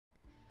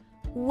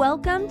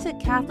Welcome to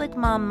Catholic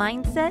Mom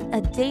Mindset,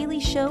 a daily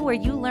show where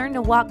you learn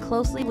to walk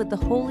closely with the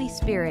Holy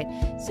Spirit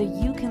so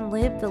you can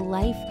live the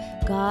life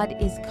God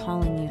is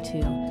calling you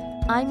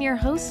to. I'm your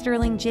host,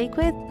 Sterling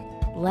Jaquith.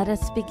 Let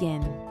us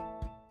begin.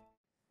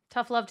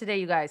 Tough love today,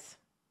 you guys.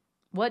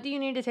 What do you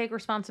need to take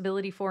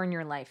responsibility for in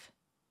your life?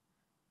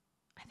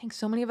 I think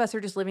so many of us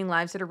are just living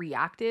lives that are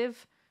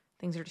reactive.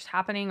 Things are just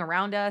happening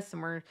around us,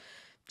 and we're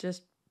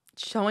just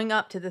showing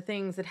up to the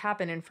things that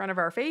happen in front of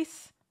our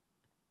face.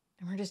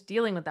 And we're just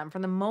dealing with them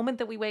from the moment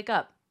that we wake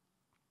up.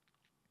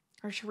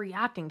 We're just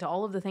reacting to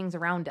all of the things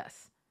around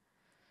us.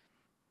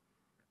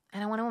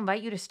 And I want to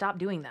invite you to stop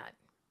doing that.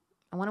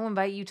 I want to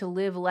invite you to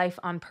live life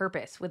on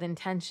purpose with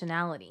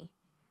intentionality.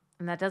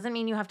 And that doesn't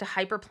mean you have to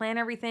hyper plan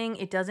everything.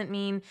 It doesn't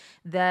mean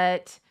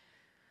that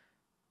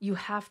you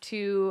have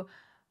to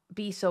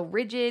be so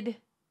rigid.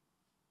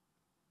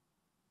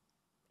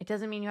 It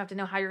doesn't mean you have to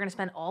know how you're going to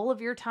spend all of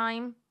your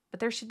time. But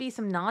there should be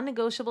some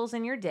non-negotiables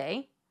in your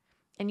day.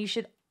 And you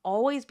should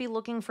always be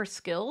looking for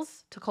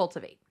skills to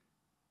cultivate.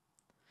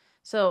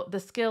 So the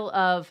skill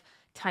of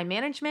time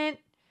management,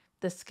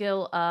 the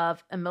skill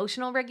of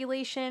emotional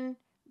regulation,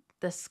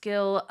 the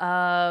skill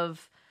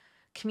of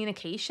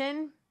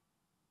communication.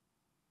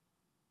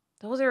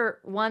 Those are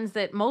ones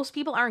that most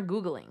people aren't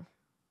Googling.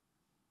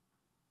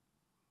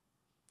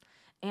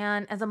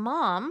 And as a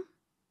mom,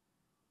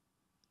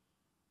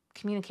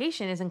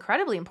 communication is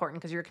incredibly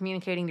important because you're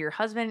communicating to your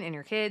husband and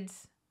your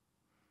kids.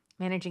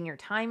 Managing your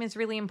time is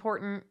really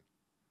important.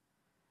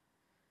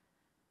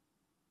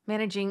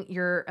 Managing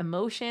your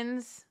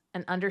emotions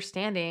and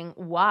understanding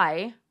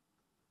why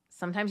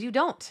sometimes you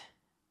don't.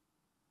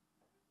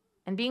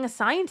 And being a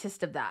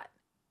scientist of that,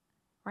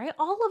 right?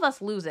 All of us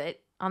lose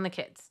it on the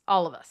kids.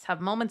 All of us have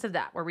moments of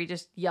that where we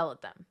just yell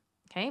at them.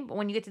 Okay. But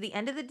when you get to the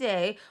end of the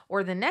day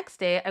or the next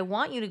day, I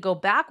want you to go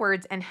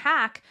backwards and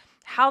hack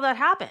how that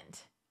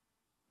happened.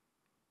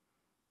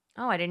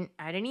 Oh, I didn't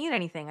eat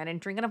anything. I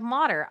didn't drink enough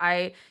water.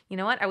 You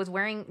know what? I was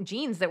wearing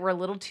jeans that were a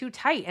little too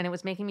tight and it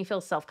was making me feel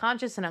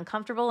self-conscious and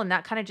uncomfortable. And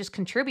that kind of just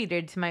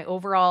contributed to my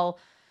overall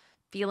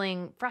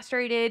feeling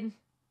frustrated.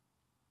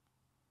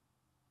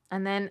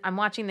 And then I'm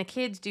watching the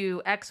kids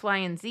do X, Y,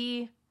 and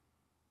Z,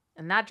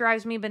 and that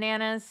drives me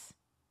bananas.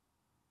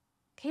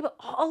 Okay, but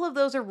all of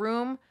those are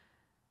room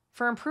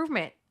for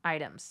improvement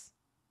items.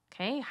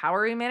 Okay, how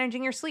are we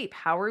managing your sleep?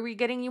 How are we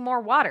getting you more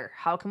water?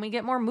 How can we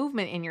get more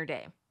movement in your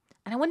day?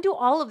 And I wouldn't do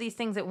all of these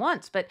things at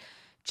once, but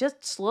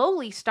just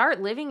slowly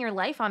start living your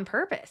life on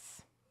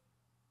purpose.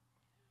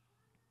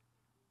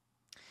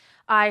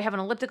 I have an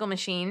elliptical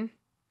machine,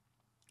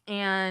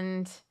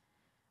 and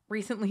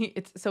recently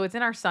it's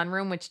in our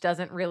sunroom, which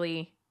isn't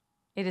really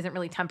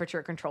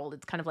temperature controlled.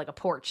 It's kind of like a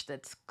porch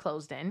that's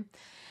closed in.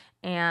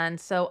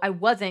 And so I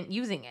wasn't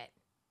using it.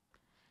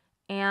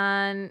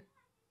 And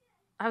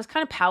I was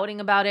kind of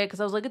pouting about it because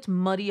I was like, it's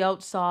muddy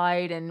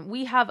outside. And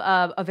we have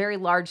a very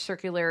large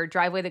circular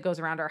driveway that goes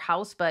around our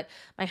house, but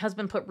my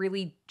husband put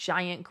really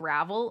giant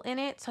gravel in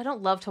it. So I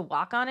don't love to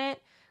walk on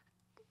it.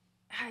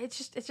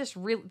 It's just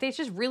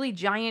really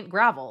giant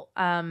gravel.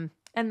 And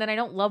then I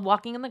don't love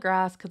walking in the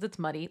grass because it's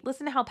muddy.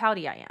 Listen to how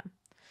pouty I am.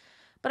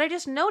 But I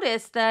just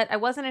noticed that I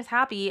wasn't as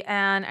happy,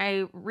 and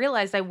I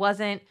realized I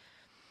wasn't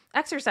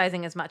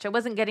exercising as much. I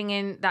wasn't getting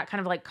in that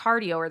kind of like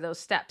cardio or those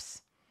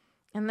steps.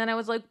 And then I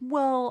was like,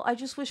 well, I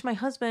just wish my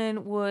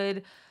husband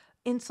would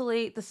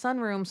insulate the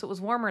sunroom so it was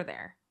warmer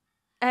there.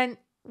 And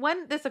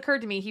when this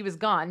occurred to me, he was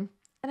gone.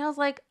 And I was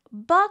like,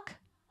 buck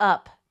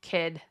up,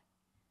 kid.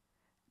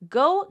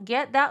 Go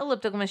get that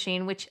elliptical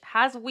machine, which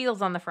has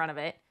wheels on the front of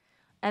it,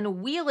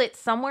 and wheel it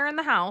somewhere in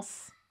the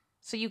house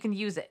so you can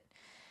use it.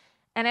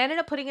 And I ended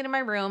up putting it in my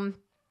room,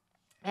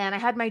 and I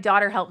had my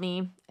daughter help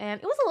me. And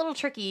it was a little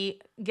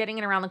tricky getting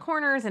it around the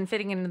corners and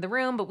fitting it into the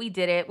room, but we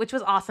did it, which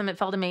was awesome. It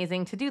felt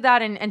amazing to do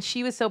that. And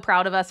she was so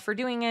proud of us for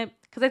doing it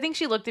because I think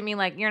she looked at me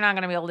like, you're not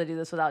going to be able to do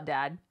this without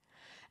Dad.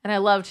 And I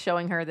loved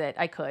showing her that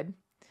I could.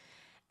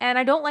 And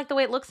I don't like the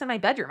way it looks in my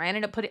bedroom.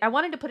 I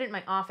wanted to put it in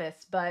my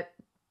office, but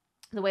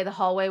the way the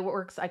hallway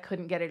works, I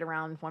couldn't get it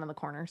around one of the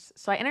corners.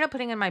 So I ended up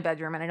putting it in my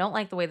bedroom, and I don't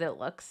like the way that it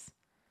looks.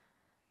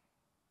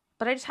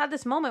 But I just had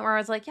this moment where I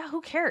was like, yeah,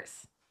 who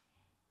cares?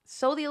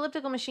 So the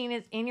elliptical machine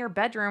is in your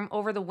bedroom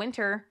over the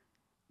winter.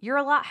 You're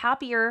a lot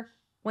happier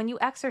when you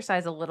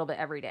exercise a little bit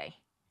every day.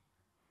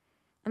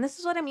 And this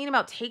is what I mean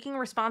about taking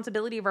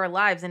responsibility of our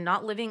lives and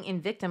not living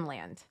in victim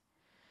land.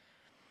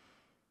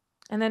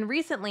 And then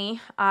recently,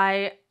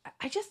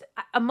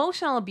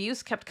 emotional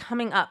abuse kept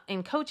coming up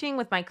in coaching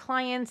with my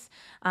clients,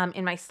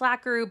 in my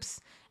Slack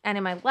groups, and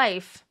in my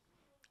life.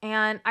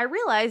 And I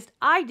realized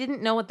I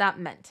didn't know what that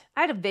meant.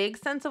 I had a vague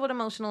sense of what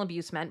emotional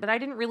abuse meant, but I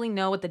didn't really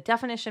know what the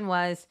definition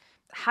was,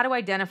 how to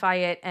identify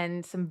it,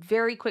 and some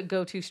very quick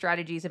go-to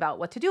strategies about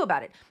what to do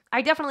about it.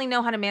 I definitely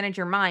know how to manage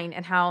your mind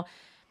and how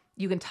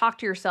you can talk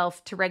to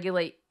yourself to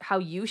regulate how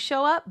you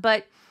show up.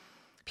 But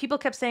people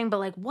kept saying, but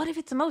like, what if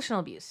it's emotional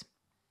abuse?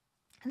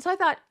 And so I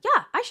thought,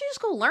 yeah, I should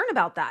just go learn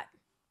about that.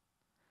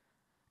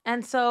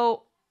 And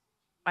so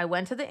I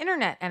went to the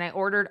internet and I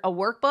ordered a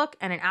workbook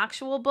and an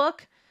actual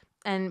book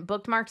and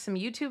bookmarked some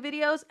YouTube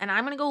videos, and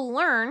I'm going to go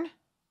learn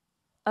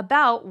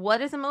about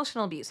what is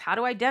emotional abuse, how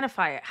to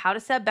identify it, how to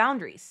set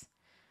boundaries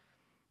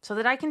so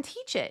that I can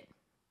teach it.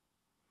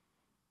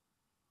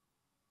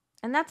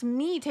 And that's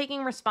me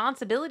taking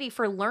responsibility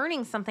for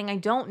learning something I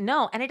don't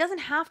know. And it doesn't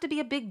have to be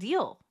a big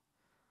deal.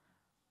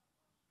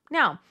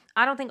 Now,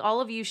 I don't think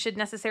all of you should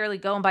necessarily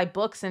go and buy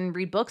books and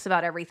read books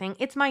about everything.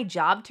 It's my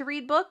job to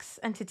read books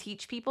and to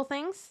teach people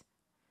things.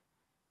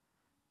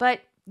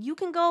 But you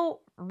can go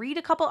read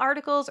a couple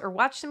articles or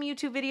watch some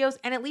YouTube videos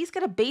and at least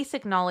get a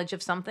basic knowledge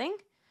of something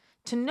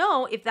to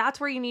know if that's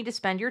where you need to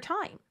spend your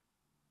time.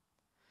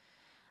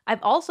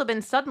 I've also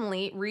been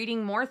suddenly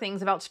reading more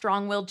things about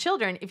strong-willed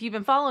children. If you've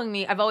been following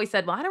me, I've always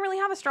said, well, I don't really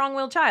have a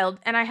strong-willed child.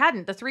 And I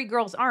hadn't. The 3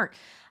 girls aren't.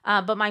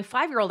 But my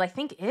 5-year-old, I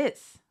think,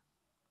 is.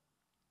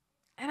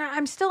 And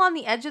I'm still on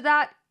the edge of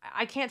that.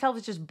 I can't tell if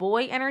it's just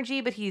boy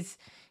energy, but he's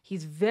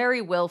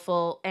very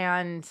willful.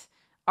 And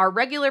our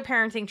regular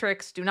parenting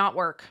tricks do not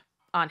work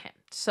on him.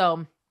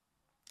 So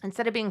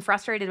instead of being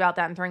frustrated about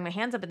that and throwing my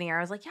hands up in the air,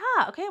 I was like,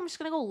 yeah, okay, I'm just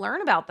going to go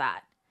learn about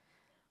that.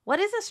 What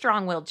is a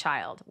strong-willed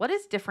child? What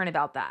is different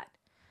about that?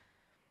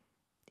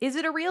 Is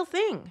it a real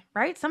thing,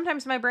 right?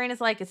 Sometimes my brain is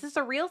like, is this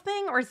a real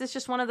thing? Or is this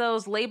just one of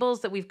those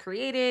labels that we've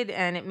created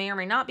and it may or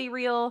may not be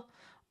real?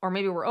 Or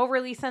maybe we're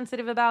overly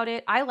sensitive about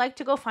it. I like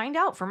to go find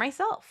out for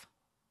myself.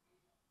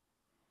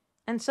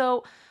 And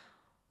so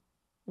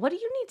what do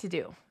you need to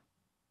do?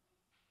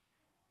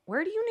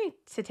 Where do you need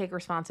to take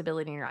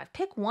responsibility in your life?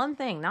 Pick one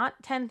thing,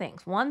 not 10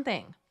 things, one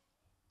thing.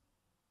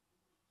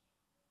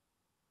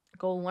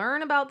 Go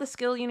learn about the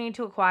skill you need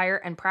to acquire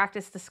and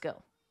practice the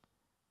skill.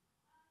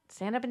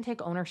 Stand up and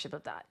take ownership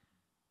of that.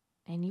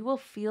 And you will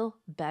feel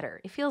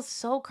better. It feels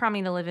so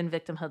crummy to live in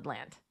victimhood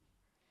land.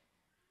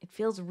 It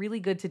feels really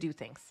good to do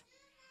things,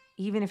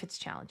 even if it's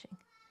challenging.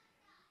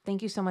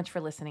 Thank you so much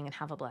for listening and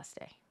have a blessed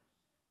day.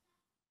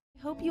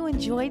 I hope you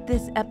enjoyed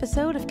this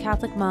episode of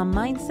Catholic Mom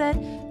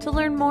Mindset. To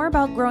learn more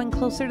about growing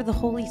closer to the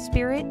Holy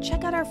Spirit,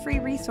 check out our free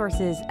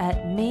resources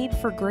at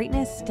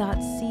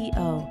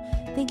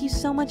madeforgreatness.co. Thank you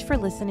so much for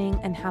listening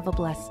and have a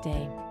blessed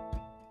day.